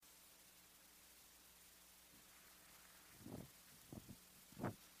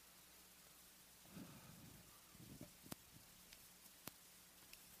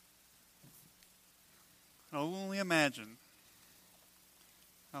only imagine.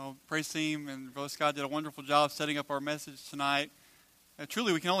 Praise team and Brother Scott did a wonderful job setting up our message tonight.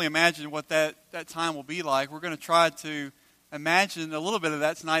 Truly, we can only imagine what that time will be like. We're going to try to imagine a little bit of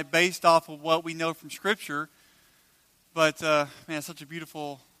that tonight based off of what we know from Scripture. But, man, it's such a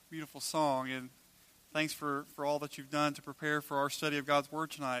beautiful, beautiful song. And thanks for all that you've done to prepare for our study of God's Word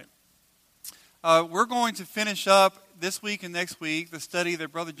tonight. We're going to finish up this week and next week the study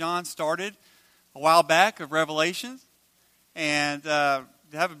that Brother John started a while back of Revelation. And to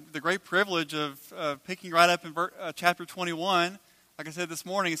have the great privilege of picking right up in chapter 21. Like I said this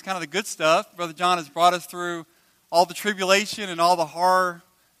morning, it's kind of the good stuff. Brother John has brought us through all the tribulation and all the horror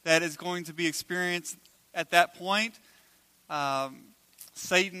that is going to be experienced at that point.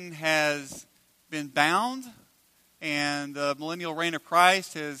 Satan has been bound, and the millennial reign of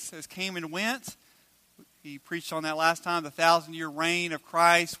Christ has came and went. He preached on that last time, the 1,000-year reign of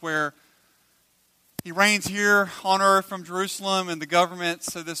Christ, where he reigns here on earth from Jerusalem, and the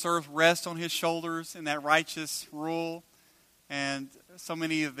governments of this earth rest on his shoulders in that righteous rule. And so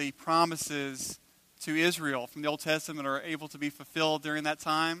many of the promises to Israel from the Old Testament are able to be fulfilled during that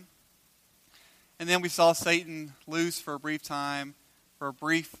time. And then we saw Satan lose for a brief time, for a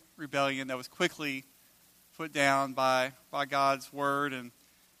brief rebellion that was quickly put down by God's word.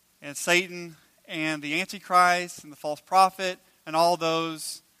 And Satan and the Antichrist and the false prophet and all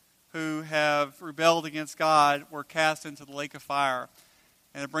those who have rebelled against God were cast into the lake of fire.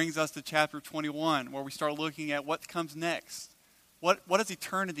 And it brings us to chapter 21, where we start looking at what comes next. What does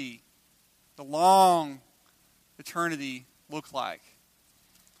eternity, the long eternity, look like?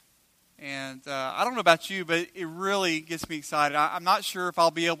 And I don't know about you, but it really gets me excited. I'm not sure if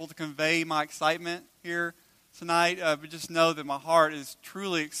I'll be able to convey my excitement here tonight, but just know that my heart is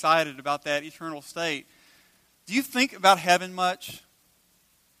truly excited about that eternal state. Do you think about heaven much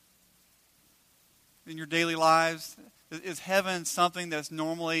in your daily lives? Is heaven something that's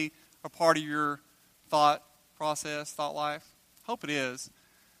normally a part of your thought process, thought life? Hope it is.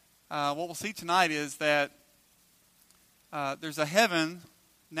 What we'll see tonight is that there's a heaven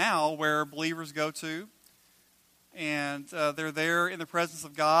now where believers go to, and they're there in the presence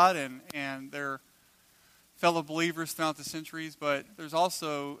of God and their fellow believers throughout the centuries, but there's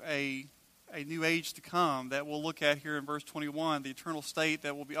also a new age to come that we'll look at here in verse 21, the eternal state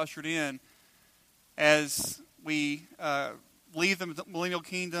that will be ushered in as we leave the millennial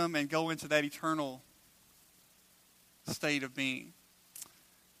kingdom and go into that eternal state of being.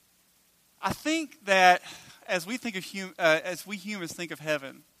 I think that as we think of as we humans think of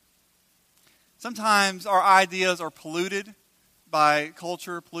heaven, sometimes our ideas are polluted by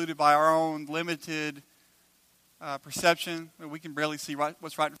culture, polluted by our own limited perception. We can barely see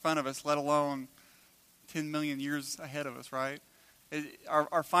what's right in front of us, let alone 10 million years ahead of us, right?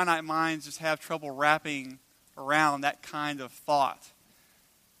 Our finite minds just have trouble wrapping around that kind of thought.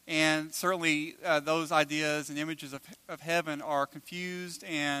 And certainly those ideas and images of heaven are confused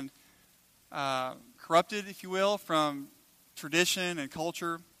and corrupted, if you will, from tradition and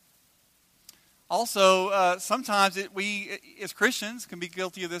culture. Also, sometimes we as Christians can be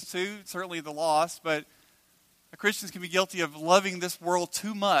guilty of this too, certainly the lost, but Christians can be guilty of loving this world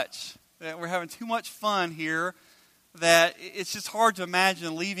too much, that we're having too much fun here, that it's just hard to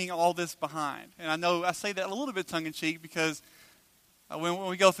imagine leaving all this behind. And I know I say that a little bit tongue-in-cheek because when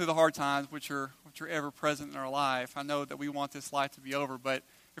we go through the hard times, which are ever present in our life, I know that we want this life to be over. But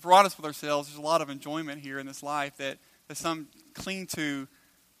if we're honest with ourselves, there's a lot of enjoyment here in this life that some cling to,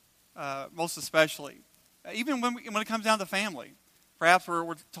 most especially. Even when it comes down to family. Perhaps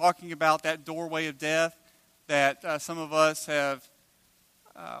we're talking about that doorway of death that some of us have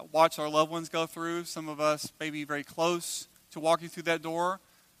watched our loved ones go through. Some of us may be very close to walking through that door.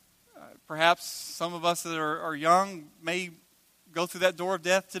 Perhaps some of us that are young may go through that door of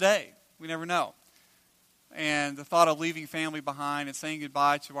death today. We never know. And the thought of leaving family behind and saying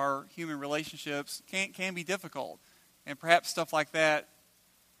goodbye to our human relationships can be difficult. And perhaps stuff like that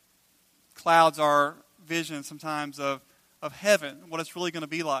clouds our vision sometimes of heaven, what it's really going to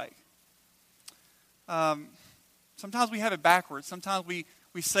be like. Sometimes we have it backwards. Sometimes we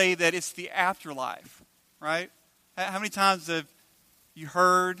say that it's the afterlife, right? How many times have you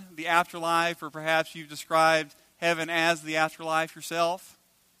heard the afterlife, or perhaps you've described heaven as the afterlife yourself?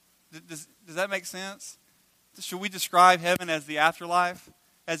 Does that make sense? Should we describe heaven as the afterlife?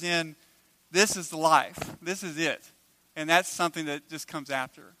 As in, this is the life. This is it. And that's something that just comes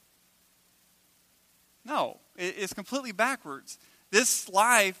after. No, it's completely backwards. This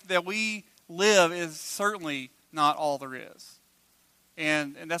life that we live is certainly not all there is.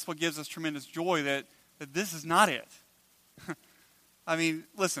 And that's what gives us tremendous joy that this is not it. I mean,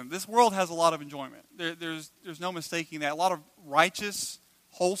 listen, this world has a lot of enjoyment. There's no mistaking that. A lot of righteous,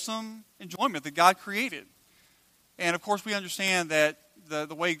 wholesome enjoyment that God created. And of course, we understand that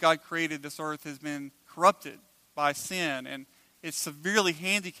the way God created this earth has been corrupted by sin, and it's severely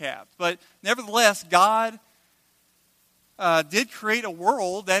handicapped. But nevertheless, God did create a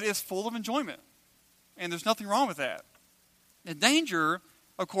world that is full of enjoyment. And there's nothing wrong with that. The danger,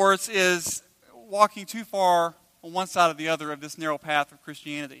 of course, is walking too far on one side or the other of this narrow path of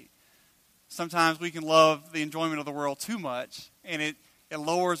Christianity. Sometimes we can love the enjoyment of the world too much, and it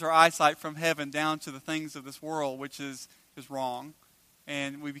lowers our eyesight from heaven down to the things of this world, which is wrong.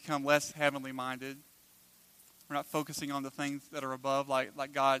 And we become less heavenly minded. We're not focusing on the things that are above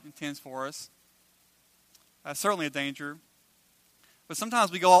like God intends for us. Certainly a danger. But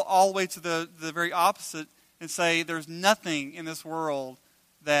sometimes we go all the way to the very opposite and say there's nothing in this world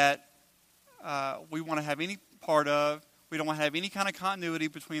that we want to have any part of. We don't want to have any kind of continuity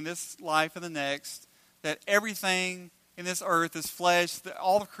between this life and the next. That everything in this earth is flesh, that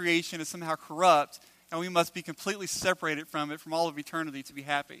all of creation is somehow corrupt, and we must be completely separated from it from all of eternity to be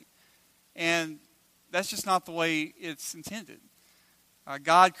happy. And that's just not the way it's intended.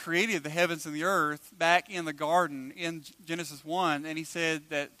 God created the heavens and the earth back in the garden in Genesis 1, and he said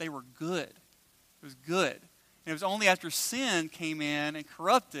that they were good. It was good. And it was only after sin came in and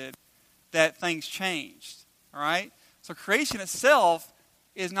corrupted that things changed. All right? So creation itself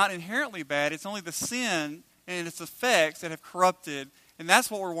is not inherently bad. It's only the sin and its effects that have corrupted. And that's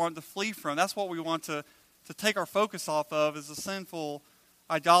what we're wanting to flee from. That's what we want to take our focus off of, is the sinful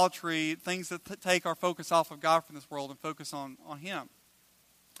idolatry, things that take our focus off of God from this world and focus on Him.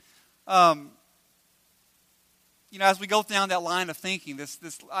 As we go down that line of thinking, this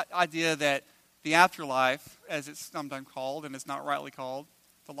idea that the afterlife, as it's sometimes called, and it's not rightly called,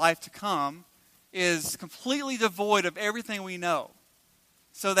 the life to come, is completely devoid of everything we know.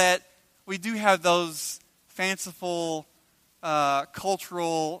 So that we do have those fanciful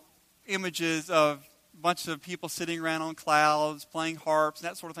cultural images of a bunch of people sitting around on clouds, playing harps, and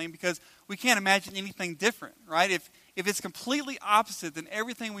that sort of thing, because we can't imagine anything different, right? If it's completely opposite than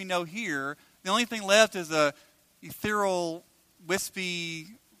everything we know here, the only thing left is a ethereal, wispy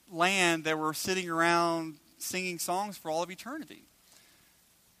land that we're sitting around singing songs for all of eternity.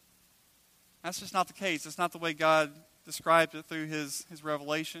 That's just not the case. It's not the way God described it through His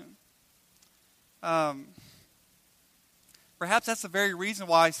revelation. Perhaps that's the very reason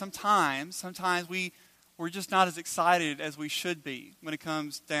why sometimes we're just not as excited as we should be when it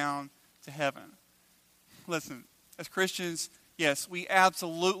comes down to heaven. Listen, as Christians, yes, we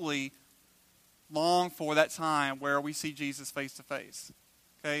absolutely long for that time where we see Jesus face to face.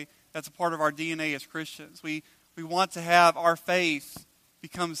 Okay? That's a part of our DNA as Christians. We want to have our faith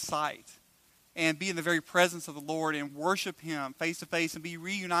become sight and be in the very presence of the Lord and worship Him face to face and be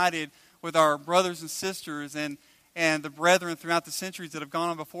reunited with our brothers and sisters and the brethren throughout the centuries that have gone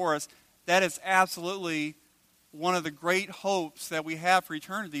on before us. That is absolutely one of the great hopes that we have for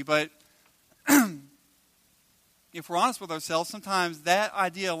eternity. But if we're honest with ourselves, sometimes that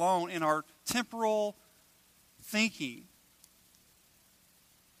idea alone in our temporal thinking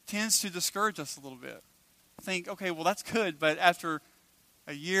tends to discourage us a little bit. Think, okay, well, that's good, but after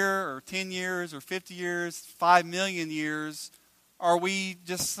a year or 10 years or 50 years, 5 million years, are we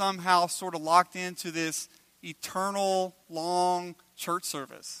just somehow sort of locked into this eternal, long church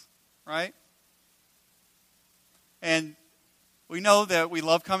service, right? And we know that we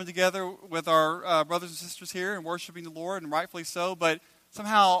love coming together with our brothers and sisters here and worshiping the Lord, and rightfully so, but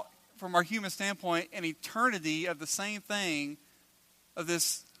somehow, from our human standpoint, an eternity of the same thing, of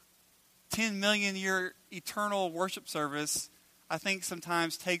this 10 million year eternal worship service, I think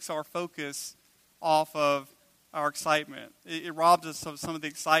sometimes takes our focus off of our excitement. It robs us of some of the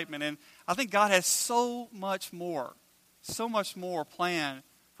excitement. And I think God has so much more planned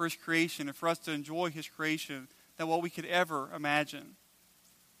for His creation and for us to enjoy His creation than what we could ever imagine.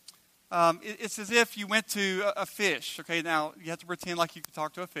 It's as if you went to a fish. Okay, now you have to pretend like you could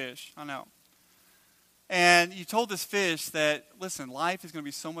talk to a fish. I know. And you told this fish that, listen, life is going to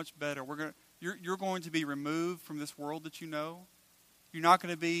be so much better. You're going to be removed from this world that you know. You're not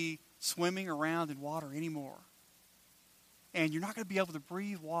going to be swimming around in water anymore. And you're not going to be able to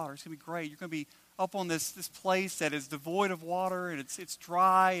breathe water. It's going to be great. You're going to be up on this place that is devoid of water, and it's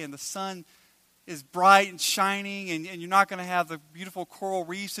dry, and the sun is bright and shining, and you're not going to have the beautiful coral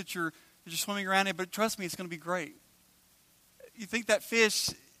reefs that you're swimming around in, but trust me, it's going to be great. You think that fish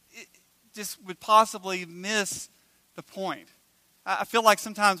just would possibly miss the point. I feel like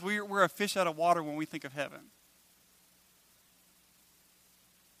sometimes we're a fish out of water when we think of heaven.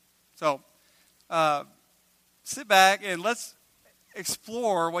 So, sit back and let's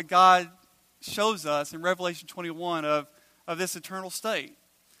explore what God shows us in Revelation 21 of this eternal state.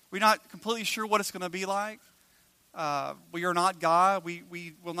 We're not completely sure what it's going to be like. We are not God.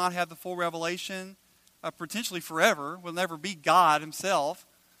 We will not have the full revelation potentially forever. We'll never be God himself.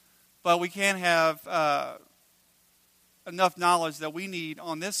 But we can have enough knowledge that we need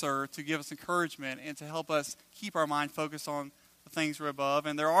on this earth to give us encouragement and to help us keep our mind focused on the things we're above.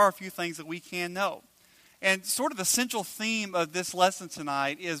 And there are a few things that we can know. And sort of the central theme of this lesson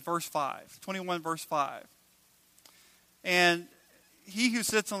tonight is verse 5, 21 verse 5. And he who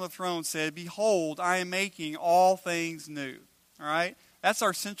sits on the throne said, "Behold, I am making all things new." All right? That's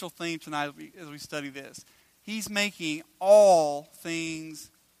our central theme tonight as we study this. He's making all things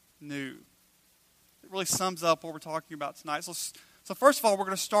new. It really sums up what we're talking about tonight. So first of all, we're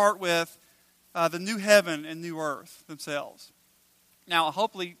going to start with the new heaven and new earth themselves. Now,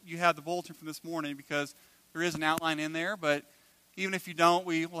 hopefully you have the bulletin from this morning because there is an outline in there, but even if you don't,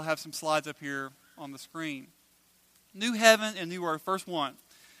 we will have some slides up here on the screen. New heaven and new earth, verse 1.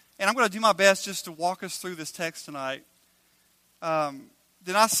 And I'm going to do my best just to walk us through this text tonight.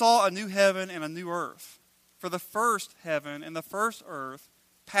 Then I saw a new heaven and a new earth. For the first heaven and the first earth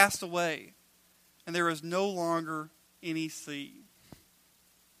passed away, and there is no longer any sea.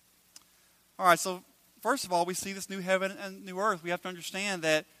 All right, so first of all, we see this new heaven and new earth. We have to understand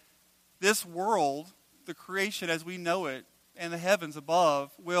that this world, the creation as we know it, and the heavens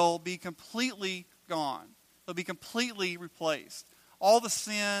above will be completely gone. They'll be completely replaced. All the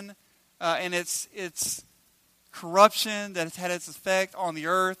sin and its corruption that has had its effect on the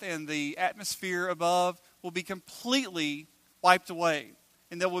earth and the atmosphere above will be completely wiped away,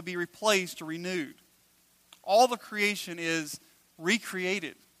 and they will be replaced or renewed. All the creation is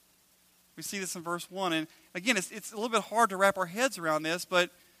recreated. We see this in verse 1. And again, it's a little bit hard to wrap our heads around this,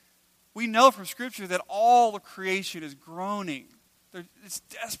 but we know from Scripture that all the creation is groaning. It's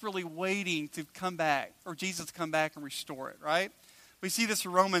desperately waiting to come back, or Jesus to come back and restore it, right? We see this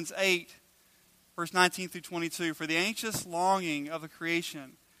in Romans 8, verse 19 through 22. For the anxious longing of the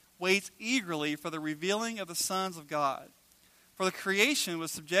creation waits eagerly for the revealing of the sons of God. For the creation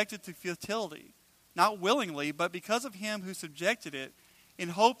was subjected to futility, not willingly, but because of him who subjected it, in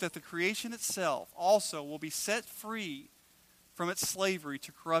hope that the creation itself also will be set free from its slavery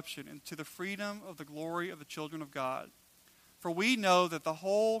to corruption and to the freedom of the glory of the children of God. For we know that the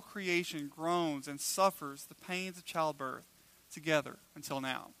whole creation groans and suffers the pains of childbirth together until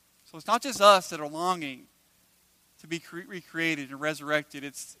now. So it's not just us that are longing to be recreated and resurrected.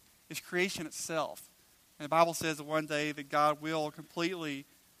 It's creation itself. And the Bible says that one day that God will completely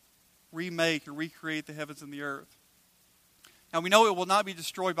remake and recreate the heavens and the earth. Now we know it will not be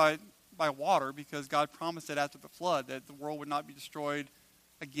destroyed by water because God promised it after the flood that the world would not be destroyed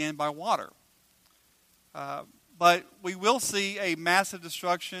again by water. But we will see a massive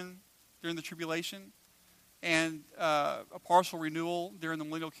destruction during the tribulation and a partial renewal during the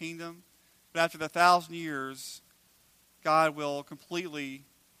millennial kingdom. But after the 1,000 years, God will completely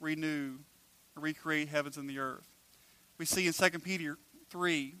renew and recreate heavens and the earth. We see in 2 Peter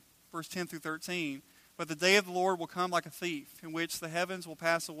 3, verse 10 through 13, but the day of the Lord will come like a thief, in which the heavens will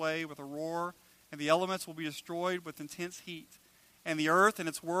pass away with a roar, and the elements will be destroyed with intense heat, and the earth and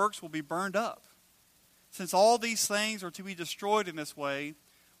its works will be burned up. Since all these things are to be destroyed in this way,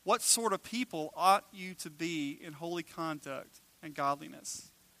 what sort of people ought you to be in holy conduct and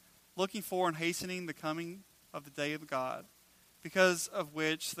godliness, looking for and hastening the coming of the day of God, because of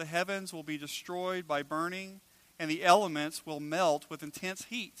which the heavens will be destroyed by burning, and the elements will melt with intense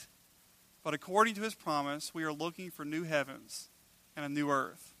heat. But according to his promise, we are looking for new heavens and a new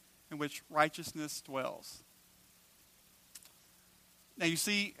earth in which righteousness dwells. Now you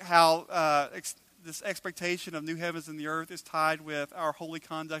see how this expectation of new heavens and the earth is tied with our holy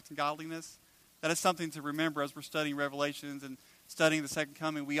conduct and godliness. That is something to remember as we're studying Revelations and studying the second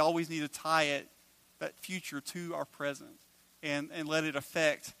coming. We always need to tie that future to our present and let it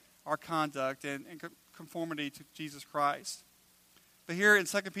affect our conduct and conformity to Jesus Christ. But here in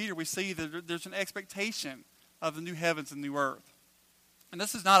 2 Peter we see that there's an expectation of the new heavens and new earth. And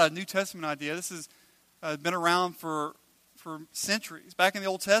this is not a New Testament idea. This has been around for centuries. Back in the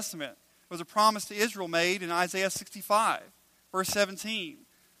Old Testament, there was a promise to Israel made in Isaiah 65, verse 17.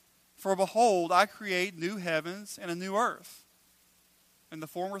 For behold, I create new heavens and a new earth, and the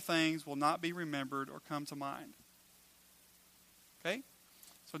former things will not be remembered or come to mind. Okay?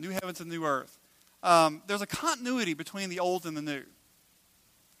 So new heavens and new earth. There's a continuity between the old and the new.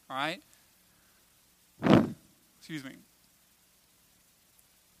 All right? Excuse me.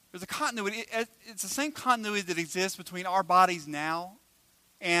 There's a continuity. It's the same continuity that exists between our bodies now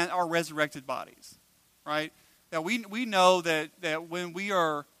and our resurrected bodies. Right? that we know that when we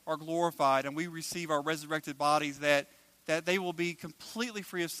are glorified and we receive our resurrected bodies, that they will be completely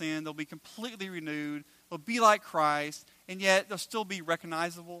free of sin, they'll be completely renewed, they'll be like Christ, and yet they'll still be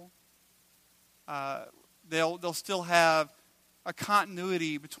recognizable. They'll still have a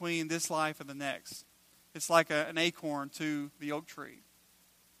continuity between this life and the next. It's like an acorn to the oak tree.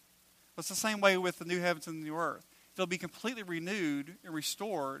 It's the same way with the new heavens and the new earth. It'll be completely renewed and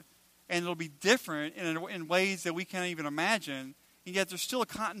restored, and it'll be different in ways that we can't even imagine, and yet there's still a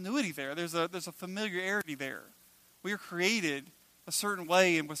continuity there. There's a familiarity there. We are created a certain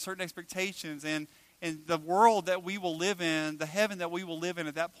way and with certain expectations, and the world that we will live in, the heaven that we will live in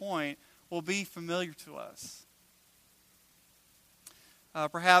at that point, will be familiar to us.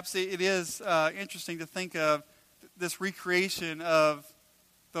 Perhaps it is interesting to think of this recreation of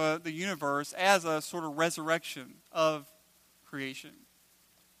the universe as a sort of resurrection of creation,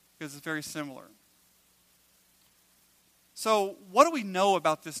 because it's very similar. So, what do we know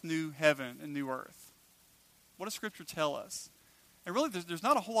about this new heaven and new earth? What does Scripture tell us? And really, there's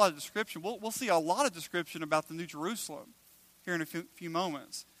not a whole lot of description. We'll see a lot of description about the New Jerusalem here in a few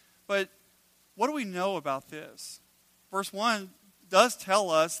moments. But what do we know about this? Verse 1 does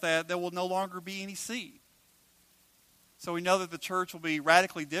tell us that there will no longer be any sea. So we know that the church will be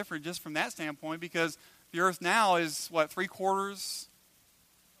radically different just from that standpoint, because the earth now is, 3/4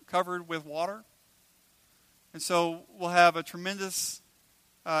 covered with water? And so we'll have a tremendous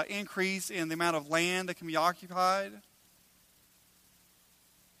increase in the amount of land that can be occupied,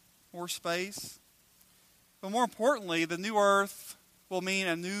 more space. But more importantly, the new earth will mean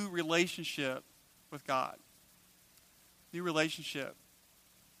a new relationship with God. New relationship.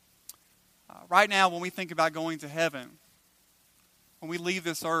 Right now, when we think about going to heaven, when we leave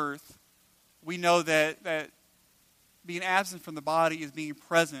this earth, we know that being absent from the body is being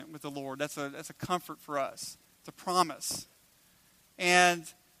present with the Lord. That's a comfort for us. It's a promise. And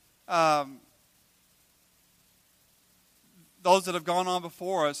those that have gone on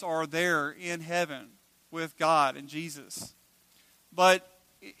before us are there in heaven with God and Jesus. But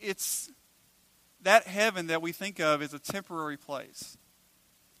it's that heaven that we think of is a temporary place,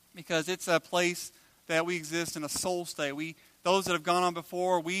 because it's a place that we exist in a soul state. Those that have gone on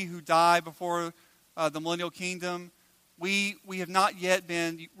before, we who die before the millennial kingdom, we have not yet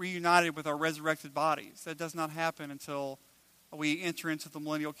been reunited with our resurrected bodies. That does not happen until we enter into the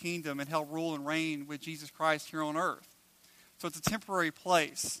millennial kingdom and help rule and reign with Jesus Christ here on earth. So it's a temporary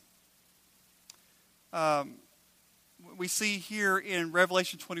place. We see here in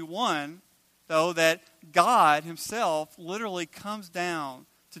Revelation 21, though, that God himself literally comes down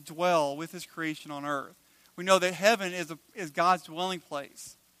to dwell with his creation on earth. We know that heaven is God's dwelling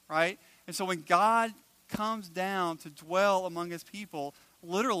place, right? And so when God comes down to dwell among his people,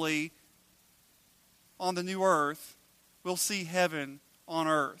 literally on the new earth, we'll see heaven on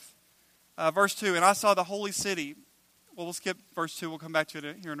earth. Verse 2, and I saw the holy city. Well, we'll skip verse 2. We'll come back to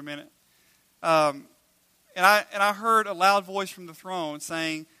it here in a minute. And I heard a loud voice from the throne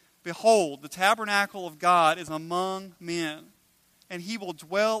saying, "Behold, the tabernacle of God is among men, and he will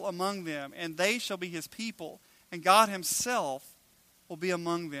dwell among them, and they shall be his people, and God himself will be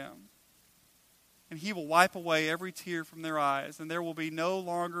among them. And he will wipe away every tear from their eyes, and there will be no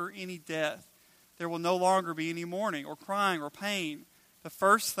longer any death. There will no longer be any mourning or crying or pain. The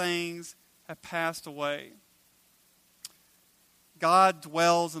first things have passed away." God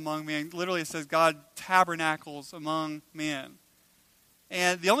dwells among men. Literally it says God tabernacles among men.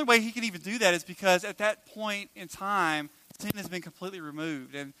 And the only way he can even do that is because at that point in time, sin has been completely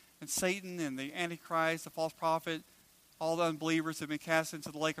removed. And Satan and the Antichrist, the false prophet, all the unbelievers have been cast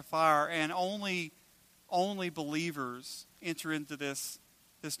into the lake of fire. And only believers enter into this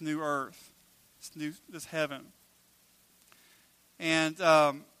new earth, this heaven. And,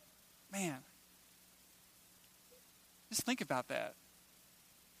 man, just think about that.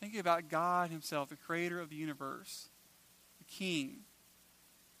 Think about God himself, the creator of the universe, the king,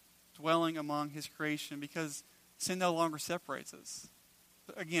 dwelling among his creation, because sin no longer separates us.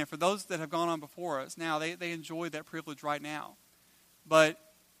 Again, for those that have gone on before us, now they enjoy that privilege right now. But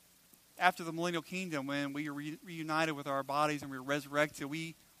after the millennial kingdom, when we are reunited with our bodies and we're resurrected,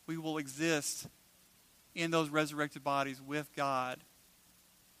 we will exist in those resurrected bodies with God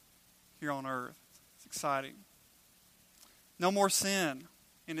here on earth. It's exciting. No more sin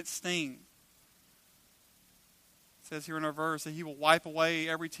and its sting. It says here in our verse that he will wipe away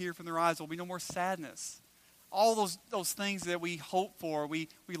every tear from their eyes. There will be no more sadness. All those things that we hope for, we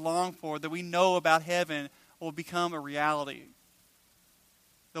long for, that we know about heaven will become a reality.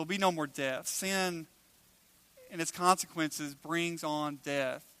 There will be no more death. Sin and its consequences brings on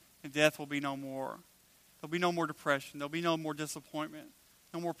death, and death will be no more. There'll be no more depression. There'll be no more disappointment,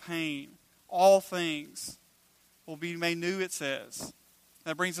 no more pain. All things will be made new, it says.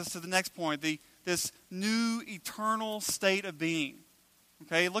 That brings us to the next point, this new eternal state of being.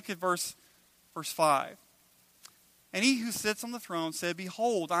 Okay, look at verse 5. And he who sits on the throne said,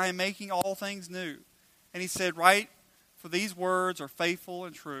 Behold, I am making all things new. And he said, Write, for these words are faithful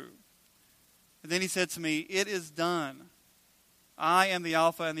and true. And then he said to me, It is done. I am the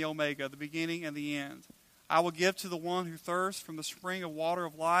Alpha and the Omega, the beginning and the end. I will give to the one who thirsts from the spring of water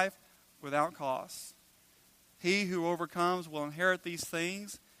of life without cost. He who overcomes will inherit these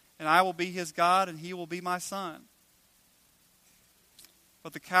things, and I will be his God, and he will be my son.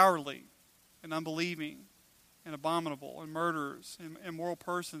 But the cowardly and unbelieving and abominable and murderers and immoral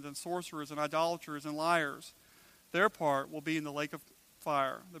persons and sorcerers and idolaters and liars, their part will be in the lake of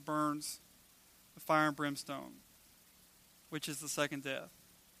fire that burns with fire and brimstone, which is the second death.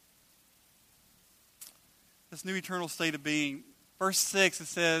 This new eternal state of being. Verse 6, it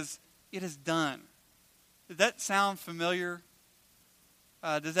says, It is done. Does that sound familiar?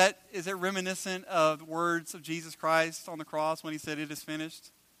 Is it reminiscent of the words of Jesus Christ on the cross when he said, It is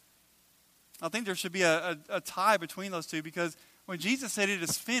finished? I think there should be a tie between those two, because when Jesus said it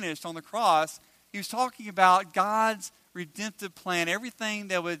is finished on the cross, he was talking about God's redemptive plan. Everything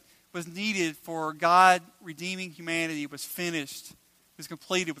that was needed for God redeeming humanity was finished, was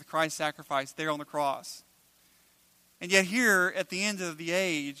completed with Christ's sacrifice there on the cross. And yet here, at the end of the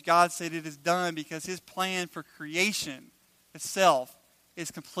age, God said it is done because his plan for creation itself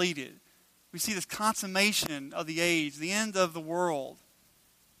is completed. We see this consummation of the age, the end of the world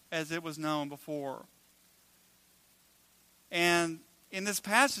as it was known before. And in this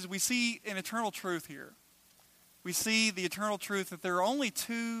passage, we see an eternal truth here. We see the eternal truth that there are only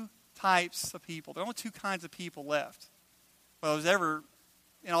two types of people. There are only two kinds of people left. Well, there's ever,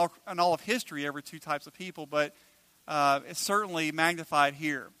 in all of history, ever two types of people, but it's certainly magnified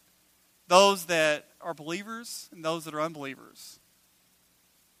here. Those that are believers and those that are unbelievers.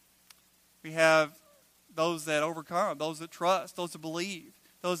 We have those that overcome, those that trust, those that believe,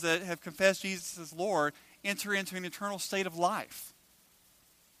 those that have confessed Jesus as Lord, enter into an eternal state of life,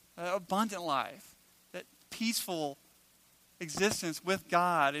 abundant life, that peaceful existence with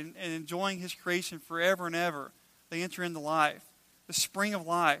God and enjoying his creation forever and ever. They enter into life, the spring of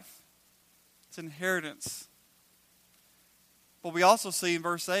life. It's an inheritance. But we also see in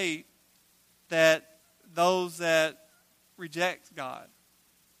verse 8 that those that reject God,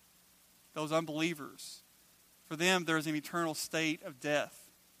 those unbelievers, for them there is an eternal state of death.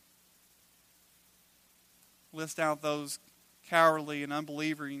 List out those cowardly and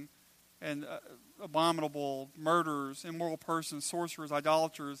unbelieving and abominable murderers, immoral persons, sorcerers,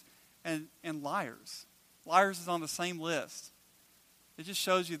 idolaters, and liars. Liars is on the same list. It just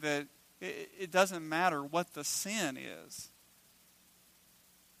shows you that it doesn't matter what the sin is.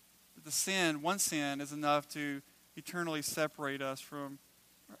 One sin is enough to eternally separate us from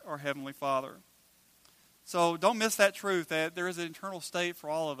our Heavenly Father. So don't miss that truth that there is an eternal state for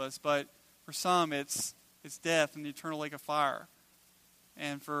all of us, but for some it's death and the eternal lake of fire.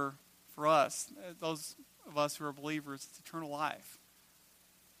 And for us, those of us who are believers, it's eternal life.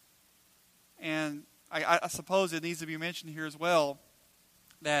 And I suppose it needs to be mentioned here as well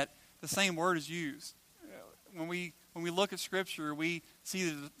that the same word is used. When we look at Scripture, we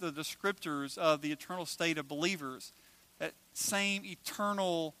see the descriptors of the eternal state of believers. That same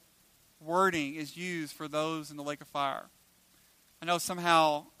eternal wording is used for those in the lake of fire. I know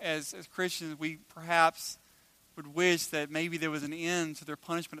somehow as Christians we perhaps would wish that maybe there was an end to their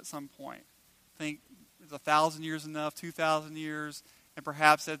punishment at some point. Think, is 1,000 years enough, 2,000 years, and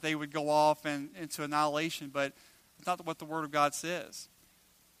perhaps that they would go off into annihilation, but it's not what the Word of God says.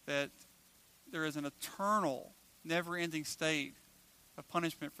 That there is an eternal, never-ending state of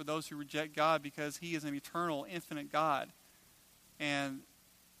punishment for those who reject God because he is an eternal, infinite God. And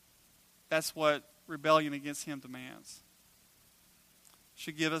that's what rebellion against him demands.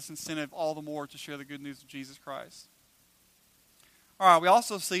 Should give us incentive all the more to share the good news of Jesus Christ. All right, we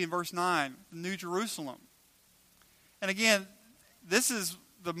also see in verse 9, the New Jerusalem. And again, this is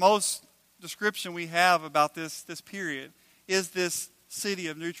the most description we have about this period, is this city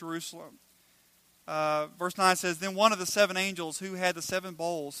of New Jerusalem. Verse 9 says, Then one of the 7 angels who had the 7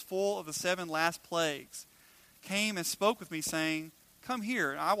 bowls full of the 7 last plagues came and spoke with me, saying, Come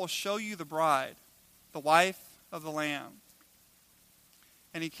here, and I will show you the bride, the wife of the Lamb.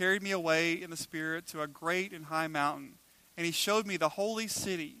 And he carried me away in the Spirit to a great and high mountain, and he showed me the holy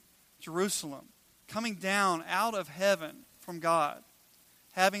city, Jerusalem, coming down out of heaven from God,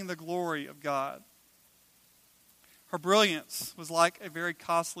 having the glory of God. Her brilliance was like a very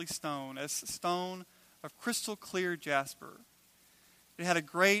costly stone, as stone of crystal clear jasper. It had a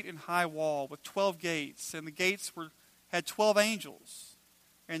great and high wall with 12 gates, and the gates had 12 angels,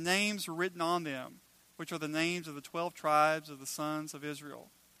 and names were written on them, which are the names of the 12 tribes of the sons of Israel.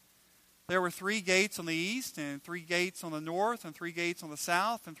 There were 3 gates on the east, and 3 gates on the north, and 3 gates on the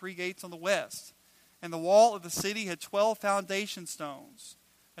south, and 3 gates on the west. And the wall of the city had 12 foundation stones,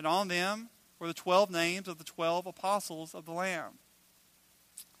 and on them were the 12 names of the 12 apostles of the Lamb.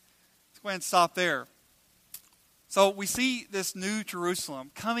 Let's go ahead and stop there. So we see this new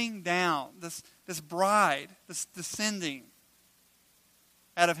Jerusalem coming down, this bride, this descending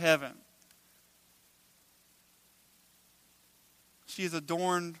out of heaven. She is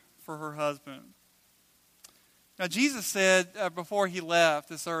adorned for her husband. Now Jesus said before he left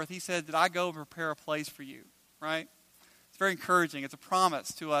this earth, he said that I go and prepare a place for you, right? It's very encouraging. It's a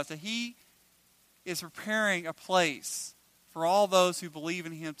promise to us that he is preparing a place for all those who believe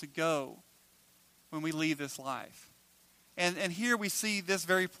in him to go when we leave this life. And here we see this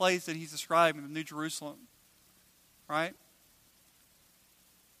very place that he's describing, the New Jerusalem, right?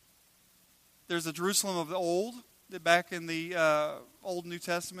 There's the Jerusalem of the old, back in the Old New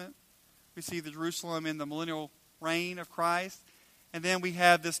Testament. We see the Jerusalem in the millennial reign of Christ. And then we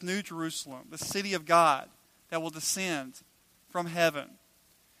have this New Jerusalem, the city of God that will descend from heaven.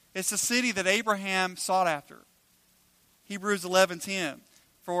 It's the city that Abraham sought after. Hebrews 11:10.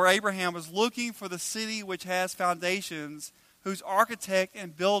 For Abraham was looking for the city which has foundations, whose architect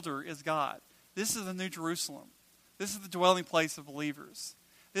and builder is God. This is the New Jerusalem. This is the dwelling place of believers.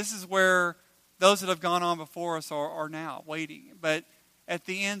 This is where those that have gone on before us are now waiting. But at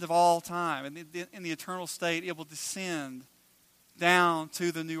the end of all time, in the eternal state, it will descend down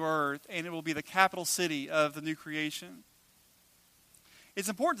to the new earth, and it will be the capital city of the new creation. It's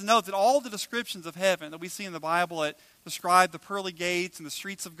important to note that all the descriptions of heaven that we see in the Bible that describe the pearly gates and the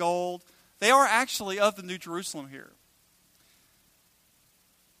streets of gold, they are actually of the New Jerusalem here.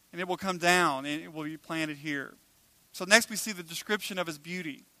 And it will come down and it will be planted here. So next we see the description of his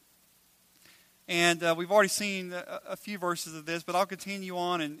beauty. And we've already seen a few verses of this, but I'll continue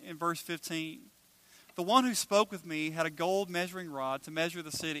on in verse 15. The one who spoke with me had a gold measuring rod to measure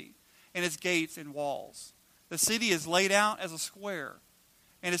the city and its gates and walls. The city is laid out as a square,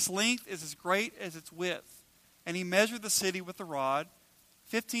 and its length is as great as its width. And he measured the city with the rod,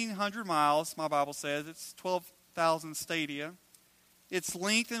 1,500 miles, my Bible says. It's 12,000 stadia. Its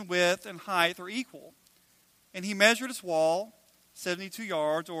length and width and height are equal. And he measured its wall, 72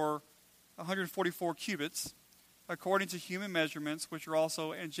 yards, or 144 cubits, according to human measurements, which are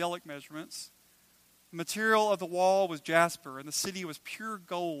also angelic measurements. The material of the wall was jasper, and the city was pure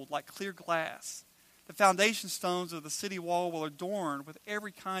gold, like clear glass. The foundation stones of the city wall were adorned with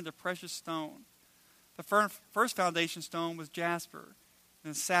every kind of precious stone. The first foundation stone was jasper,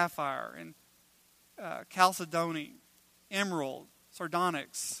 and sapphire, and chalcedony, emerald,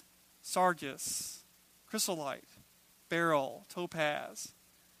 sardonyx, sardius, chrysolite, beryl, topaz,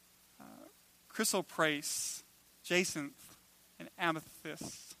 chrysoprase, jacinth, and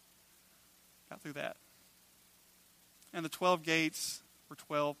amethyst. Got through that. And the 12 gates were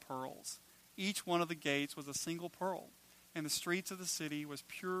 12 pearls. Each one of the gates was a single pearl, and the streets of the city was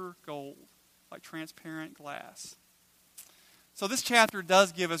pure gold, like transparent glass. So this chapter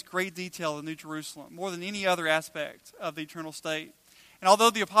does give us great detail of the New Jerusalem, more than any other aspect of the eternal state. And although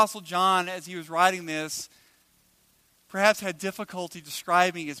the Apostle John, as he was writing this, perhaps had difficulty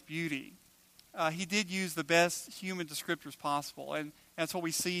describing its beauty, he did use the best human descriptors possible. And that's what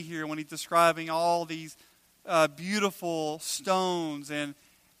we see here when he's describing all these beautiful stones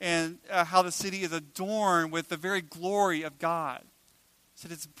and how the city is adorned with the very glory of God. He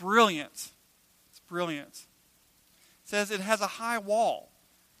said it's brilliant. It's brilliant. It says it has a high wall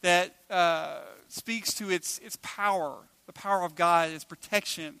that speaks to its power, the power of God, its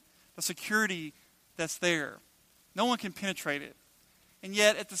protection, the security that's there. No one can penetrate it. And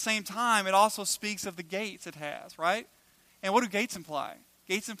yet, at the same time, it also speaks of the gates it has, right? And what do gates imply?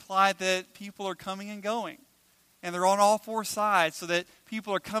 Gates imply that people are coming and going. And they're on all four sides, so that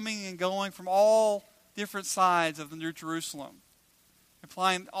people are coming and going from all different sides of the New Jerusalem.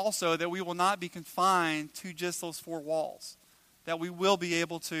 Implying also that we will not be confined to just those four walls. That we will be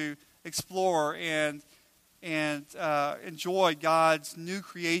able to explore and enjoy God's new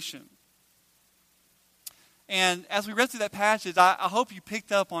creation. And as we read through that passage, I hope you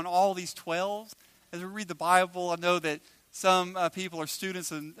picked up on all these 12. As we read the Bible, I know that some people are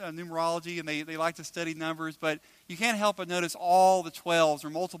students in numerology and they like to study numbers, but you can't help but notice all the 12s or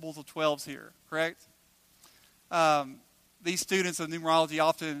multiples of 12s here, correct? These students of numerology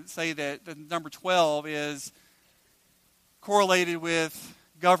often say that the number 12 is correlated with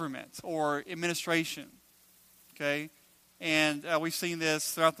government or administration. Okay? And we've seen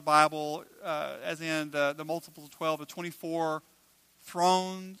this throughout the Bible, as in the multiple of 12, the 24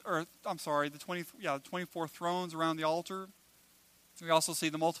 thrones, the 24 thrones around the altar. We also see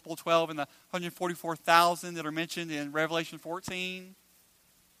the multiple 12 and the 144,000 that are mentioned in Revelation 14.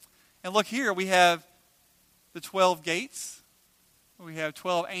 And look here, we have the 12 gates. We have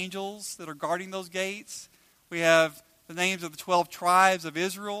 12 angels that are guarding those gates. We have the names of the 12 tribes of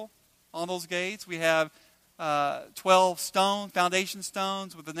Israel on those gates. We have 12 foundation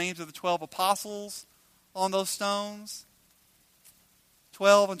stones with the names of the 12 apostles on those stones.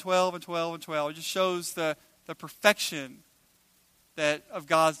 12 and 12 and 12 and 12. It just shows the perfection of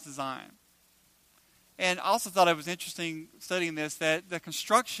God's design. And I also thought it was interesting studying this, that the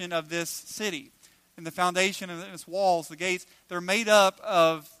construction of this city and the foundation of its walls, the gates, they're made up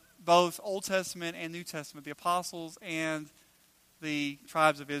of both Old Testament and New Testament, the apostles and the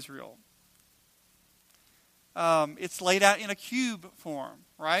tribes of Israel. It's laid out in a cube form,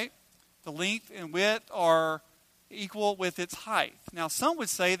 right? The length and width are equal with its height. Now, some would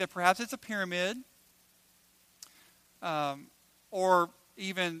say that perhaps it's a pyramid, or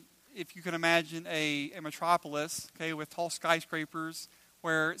even if you can imagine a metropolis, okay, with tall skyscrapers,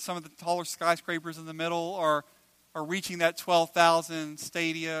 where some of the taller skyscrapers in the middle are reaching that 12,000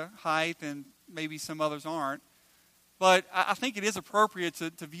 stadia height, and maybe some others aren't. But I think it is appropriate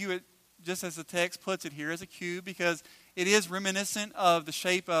to view it just as the text puts it here, as a cube, because it is reminiscent of the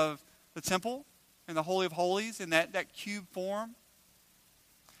shape of the temple and the Holy of Holies in that cube form.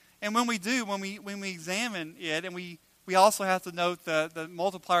 And when we examine it, and we also have to note the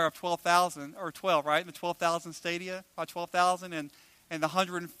multiplier of 12,000, or 12, right? The 12,000 stadia by 12,000, and the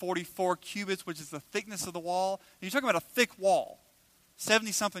 144 cubits, which is the thickness of the wall. And you're talking about a thick wall,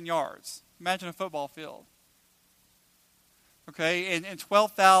 70-something yards. Imagine a football field. Okay, and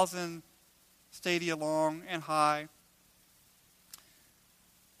 12,000 stadia long and high.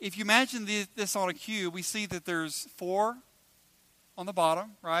 If you imagine this on a cube, we see that there's 4 on the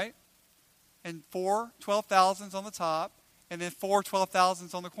bottom, right? And 4 12,000s on the top, and then 4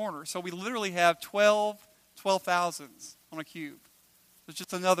 12,000s on the corner. So we literally have 12 12,000s on a cube. There's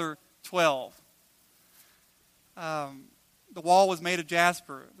just another 12. The wall was made of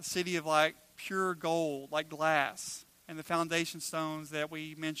jasper, the city of like pure gold, like glass, and the foundation stones that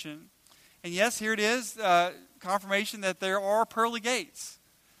we mentioned. And yes, here it is, confirmation that there are pearly gates.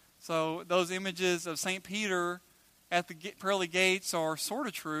 So those images of St. Peter at the pearly gates are sort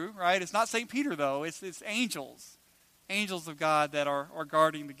of true, right? It's not St. Peter, though. It's angels of God that are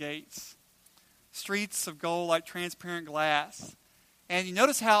guarding the gates. Streets of gold like transparent glass. And you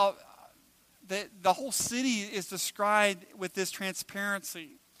notice how the whole city is described with this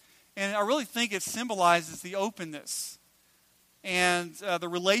transparency. And I really think it symbolizes the openness and the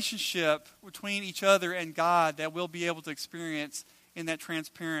relationship between each other and God that we'll be able to experience in that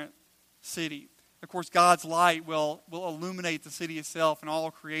transparent city. Of course, God's light will illuminate the city itself and all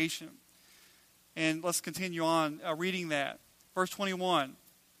of creation. And let's continue on reading that. Verse 21.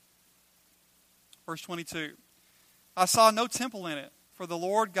 Verse 22. I saw no temple in it, for the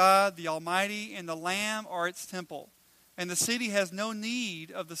Lord God, the Almighty, and the Lamb are its temple. And the city has no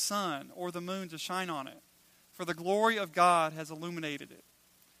need of the sun or the moon to shine on it, for the glory of God has illuminated it.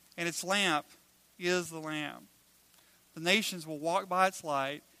 And its lamp is the Lamb. The nations will walk by its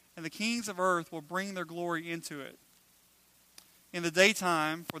light, and the kings of earth will bring their glory into it. In the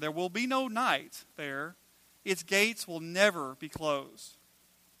daytime, for there will be no night there, its gates will never be closed.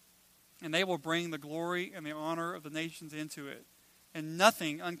 And they will bring the glory and the honor of the nations into it. And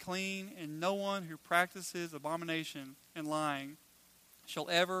nothing unclean and no one who practices abomination and lying shall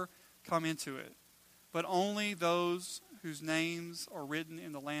ever come into it, but only those whose names are written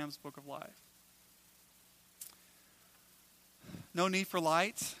in the Lamb's book of life. No need for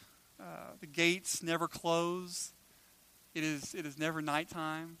light. The gates never close. It is never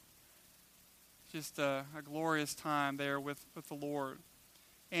nighttime. Just a glorious time there with the Lord.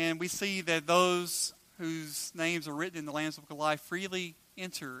 And we see that those whose names are written in the Lamb's book of life freely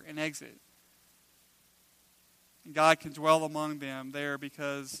enter and exit. And God can dwell among them there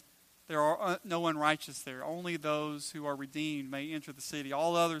because there are no unrighteous there. Only those who are redeemed may enter the city.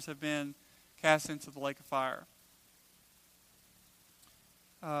 All others have been cast into the lake of fire.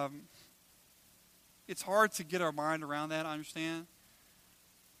 It's hard to get our mind around that, I understand.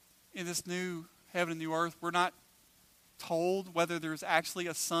 In this new heaven and new earth, we're not told whether there's actually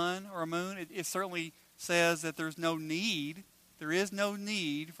a sun or a moon. It certainly says that there is no need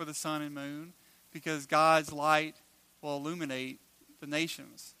for the sun and moon because God's light will illuminate the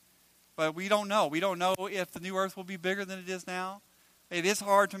nations. But we don't know. We don't know if the new earth will be bigger than it is now. It is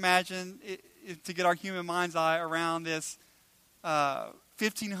hard to imagine to get our human mind's eye around this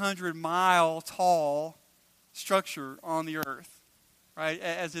 1,500-mile tall structure on the earth, right,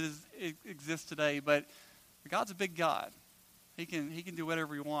 as it exists today. But God's a big God. He can do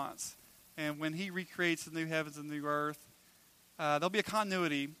whatever He wants. And when He recreates the new heavens and new earth, there'll be a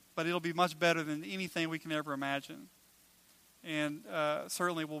continuity, but it'll be much better than anything we can ever imagine. And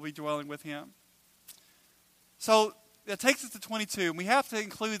certainly we'll be dwelling with Him. So that takes us to 22. And we have to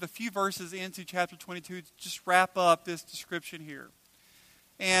include a few verses into chapter 22 to just wrap up this description here.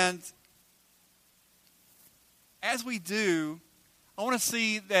 And as we do, I want to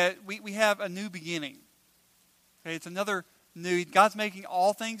see that we have a new beginning. Okay, it's another new. God's making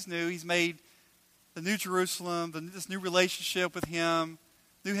all things new. He's made the new Jerusalem, this new relationship with Him,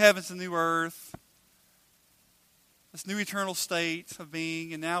 new heavens and new earth, this new eternal state of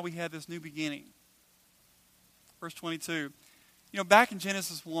being, and now we have this new beginning. Verse 22. Back in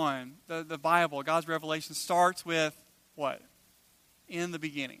Genesis 1, the Bible, God's revelation starts with what? In the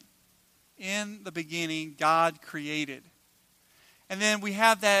beginning. In the beginning, God created. And then we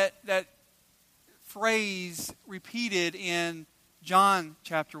have that phrase repeated in John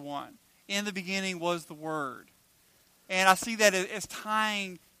chapter 1. In the beginning was the Word. And I see that as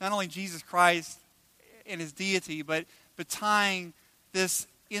tying not only Jesus Christ and His deity, but tying this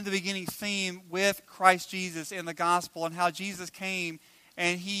in the beginning theme with Christ Jesus in the gospel and how Jesus came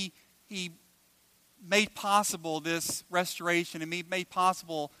and He made possible this restoration and made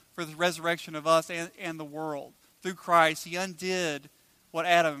possible for the resurrection of us and the world. Through Christ, He undid what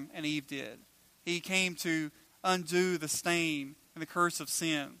Adam and Eve did. He came to undo the stain and the curse of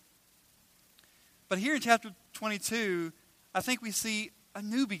sin. But here in chapter 22, I think we see a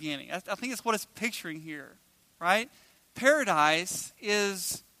new beginning. I think that's what it's picturing here, right? Paradise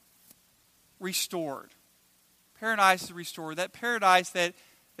is restored. Paradise is restored. That paradise that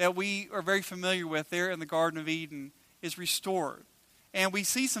we are very familiar with there in the Garden of Eden is restored. And we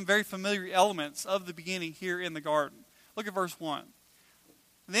see some very familiar elements of the beginning here in the garden. Look at verse 1.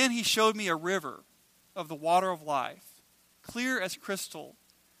 Then He showed me a river of the water of life, clear as crystal,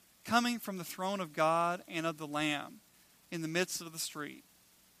 coming from the throne of God and of the Lamb in the midst of the street.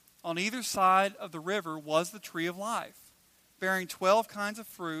 On either side of the river was the tree of life, bearing 12 kinds of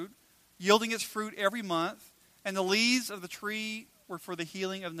fruit, yielding its fruit every month, and the leaves of the tree were for the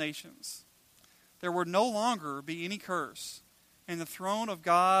healing of nations. There will no longer be any curse, and the throne of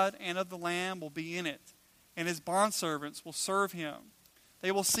God and of the Lamb will be in it, and His bondservants will serve Him.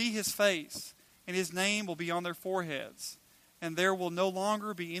 They will see His face, and His name will be on their foreheads. And there will no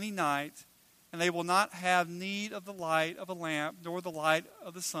longer be any night, and they will not have need of the light of a lamp, nor the light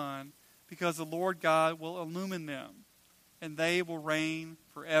of the sun, because the Lord God will illumine them, and they will reign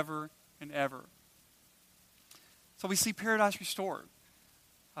forever and ever. So we see paradise restored.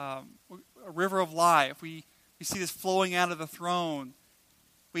 A river of life. We see this flowing out of the throne.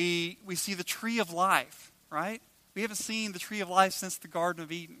 We see the tree of life, right? We haven't seen the tree of life since the Garden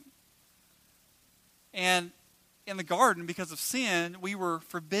of Eden. And in the garden, because of sin, we were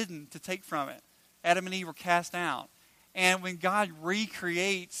forbidden to take from it. Adam and Eve were cast out. And when God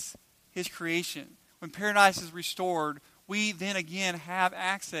recreates His creation, when paradise is restored, we then again have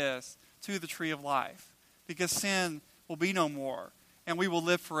access to the tree of life, because sin will be no more, and we will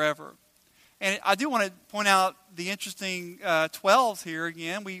live forever. And I do want to point out the interesting 12s here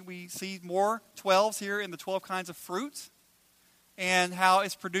again. We see more 12s here in the 12 kinds of fruits, and how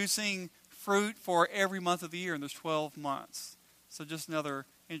it's producing fruit for every month of the year, and there's 12 months. So just another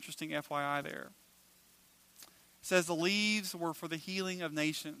interesting FYI there. It says the leaves were for the healing of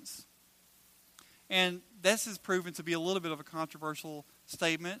nations. And this has proven to be a little bit of a controversial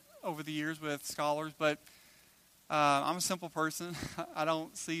statement over the years with scholars, but I'm a simple person. I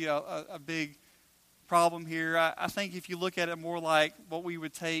don't see a big problem here. I think if you look at it more like what we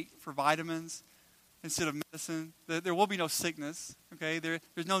would take for vitamins instead of medicine, there will be no sickness. Okay,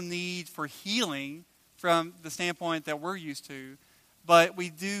 there's no need for healing from the standpoint that we're used to, but we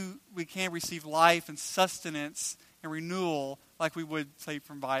can receive life and sustenance and renewal like we would say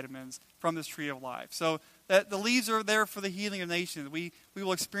from vitamins from this tree of life. So that the leaves are there for the healing of nations. We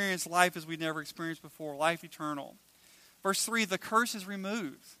will experience life as we never experienced before, life eternal. Verse 3, the curse is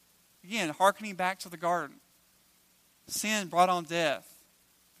removed. Again, hearkening back to the garden. Sin brought on death.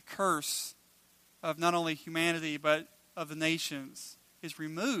 The curse of not only humanity but of the nations is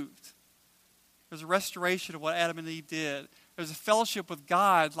removed. There's a restoration of what Adam and Eve did. There's a fellowship with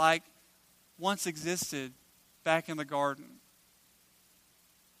God like once existed back in the garden.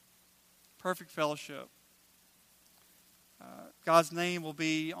 Perfect fellowship. God's name will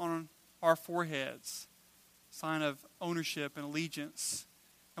be on our foreheads. sign of ownership and allegiance.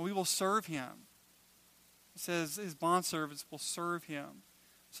 And we will serve him. It says his bondservants will serve him.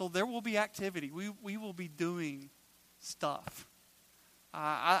 So there will be activity. We will be doing stuff.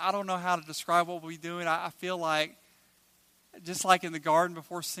 I don't know how to describe what we'll be doing. I feel like, just like in the garden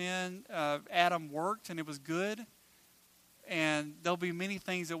before sin, Adam worked and it was good. And there'll be many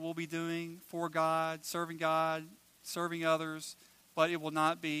things that we'll be doing for God, serving others, but it will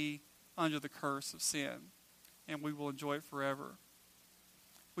not be under the curse of sin. And we will enjoy it forever.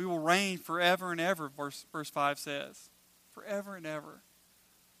 We will reign forever and ever, verse 5 says. Forever and ever.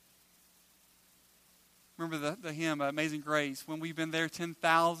 Remember the hymn, Amazing Grace, when we've been there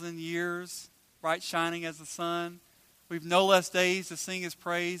 10,000 years, bright shining as the sun. We've no less days to sing his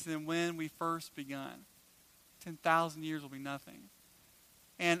praise than when we first begun. 10,000 years will be nothing.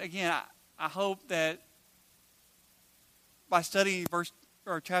 And again, I hope that by studying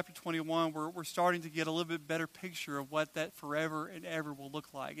chapter 21, we're starting to get a little bit better picture of what that forever and ever will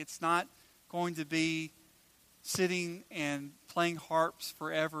look like. It's not going to be sitting and playing harps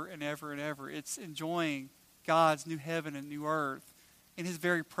forever and ever and ever. It's enjoying God's new heaven and new earth in his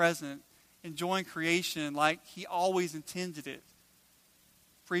very presence, enjoying creation like he always intended it,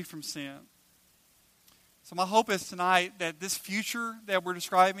 free from sin. So my hope is tonight that this future that we're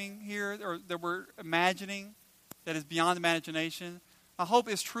describing here, or that we're imagining, that is beyond imagination, my hope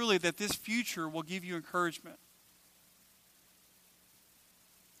is truly that this future will give you encouragement.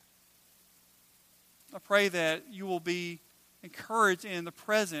 I pray that you will be encouraged in the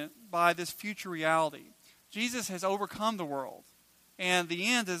present by this future reality. Jesus has overcome the world, and the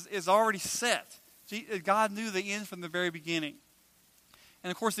end is already set. God knew the end from the very beginning. And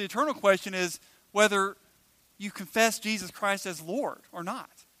of course, the eternal question is whether you confess Jesus Christ as Lord or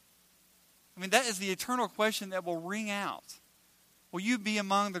not. I mean, that is the eternal question that will ring out. Will you be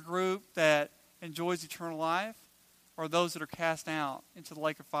among the group that enjoys eternal life, or those that are cast out into the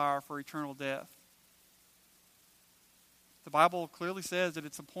lake of fire for eternal death? The Bible clearly says that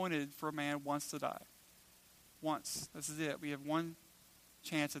it's appointed for a man once to die. Once. This is it. We have one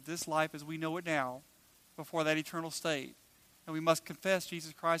chance at this life as we know it now before that eternal state. And we must confess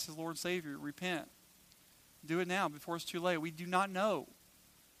Jesus Christ as Lord and Savior. Repent. Do it now before it's too late. We do not know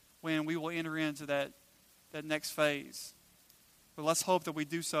when we will enter into that next phase. But let's hope that we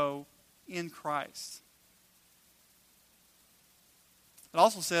do so in Christ. It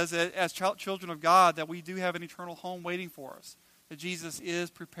also says that as children of God that we do have an eternal home waiting for us. That Jesus is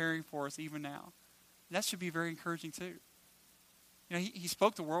preparing for us even now. And that should be very encouraging too. You know, he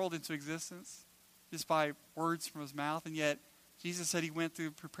spoke the world into existence just by words from his mouth. And yet Jesus said he went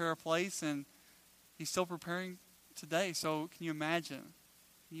to prepare a place, and he's still preparing today. So can you imagine?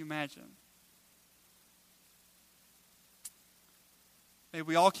 Can you imagine? May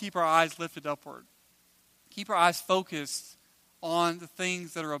we all keep our eyes lifted upward. Keep our eyes focused on the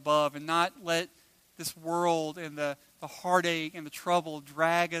things that are above, and not let this world and the heartache and the trouble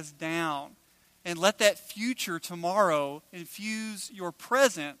drag us down. And let that future tomorrow infuse your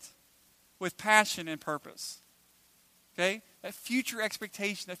present with passion and purpose. Okay? That future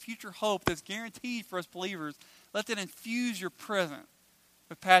expectation, that future hope that's guaranteed for us believers, let that infuse your present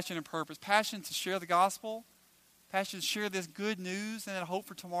with passion and purpose. Passion to share the gospel. Passion to share this good news and that hope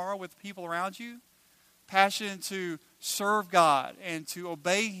for tomorrow with the people around you. Passion to serve God and to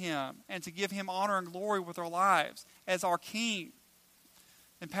obey him and to give him honor and glory with our lives as our King.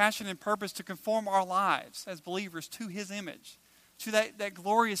 And passion and purpose to conform our lives as believers to his image, to that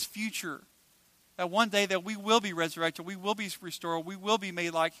glorious future, that one day that we will be resurrected, we will be restored, we will be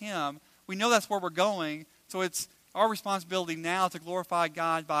made like him. We know that's where we're going, so it's our responsibility now to glorify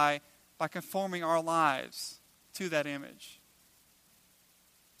God by conforming our lives to that image.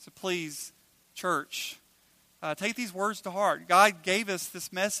 So please, church, take these words to heart. God gave us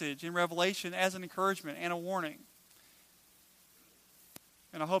this message in Revelation as an encouragement and a warning.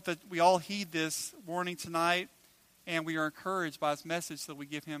 And I hope that we all heed this warning tonight, and we are encouraged by this message so that we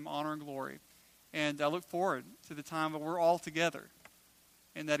give him honor and glory. And I look forward to the time that we're all together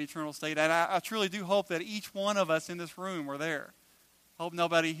in that eternal state. And I truly do hope that each one of us in this room are there. I hope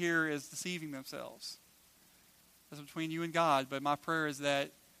nobody here is deceiving themselves. That's between you and God. But my prayer is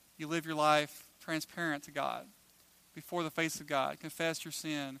that you live your life transparent to God, before the face of God. Confess your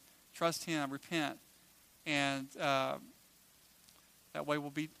sin, trust him, repent, and that way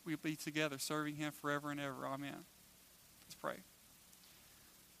we'll be together, serving him forever and ever. Amen. Let's pray.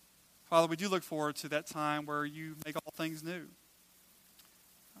 Father, we do look forward to that time where you make all things new.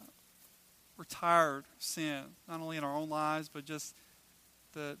 We're tired of sin, not only in our own lives, but just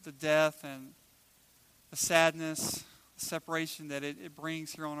the death and the sadness, the separation that it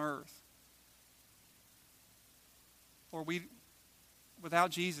brings here on earth. Lord,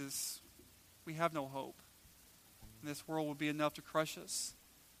 without Jesus, we have no hope. And this world would be enough to crush us.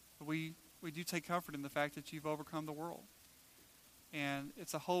 But we do take comfort in the fact that you've overcome the world. And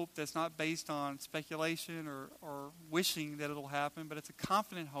it's a hope that's not based on speculation or wishing that it'll happen, but it's a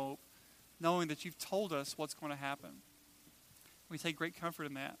confident hope, knowing that you've told us what's going to happen. We take great comfort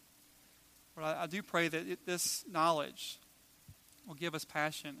in that. But I do pray that this knowledge will give us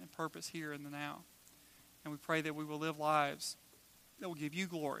passion and purpose here in the now. And we pray that we will live lives that will give you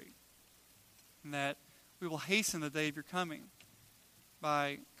glory, and that we will hasten the day of your coming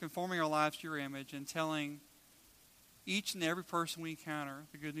by conforming our lives to your image and telling each and every person we encounter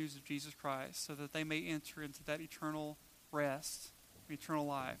the good news of Jesus Christ, so that they may enter into that eternal rest, eternal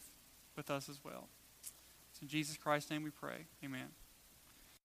life with us as well. It's in Jesus Christ's name we pray. Amen.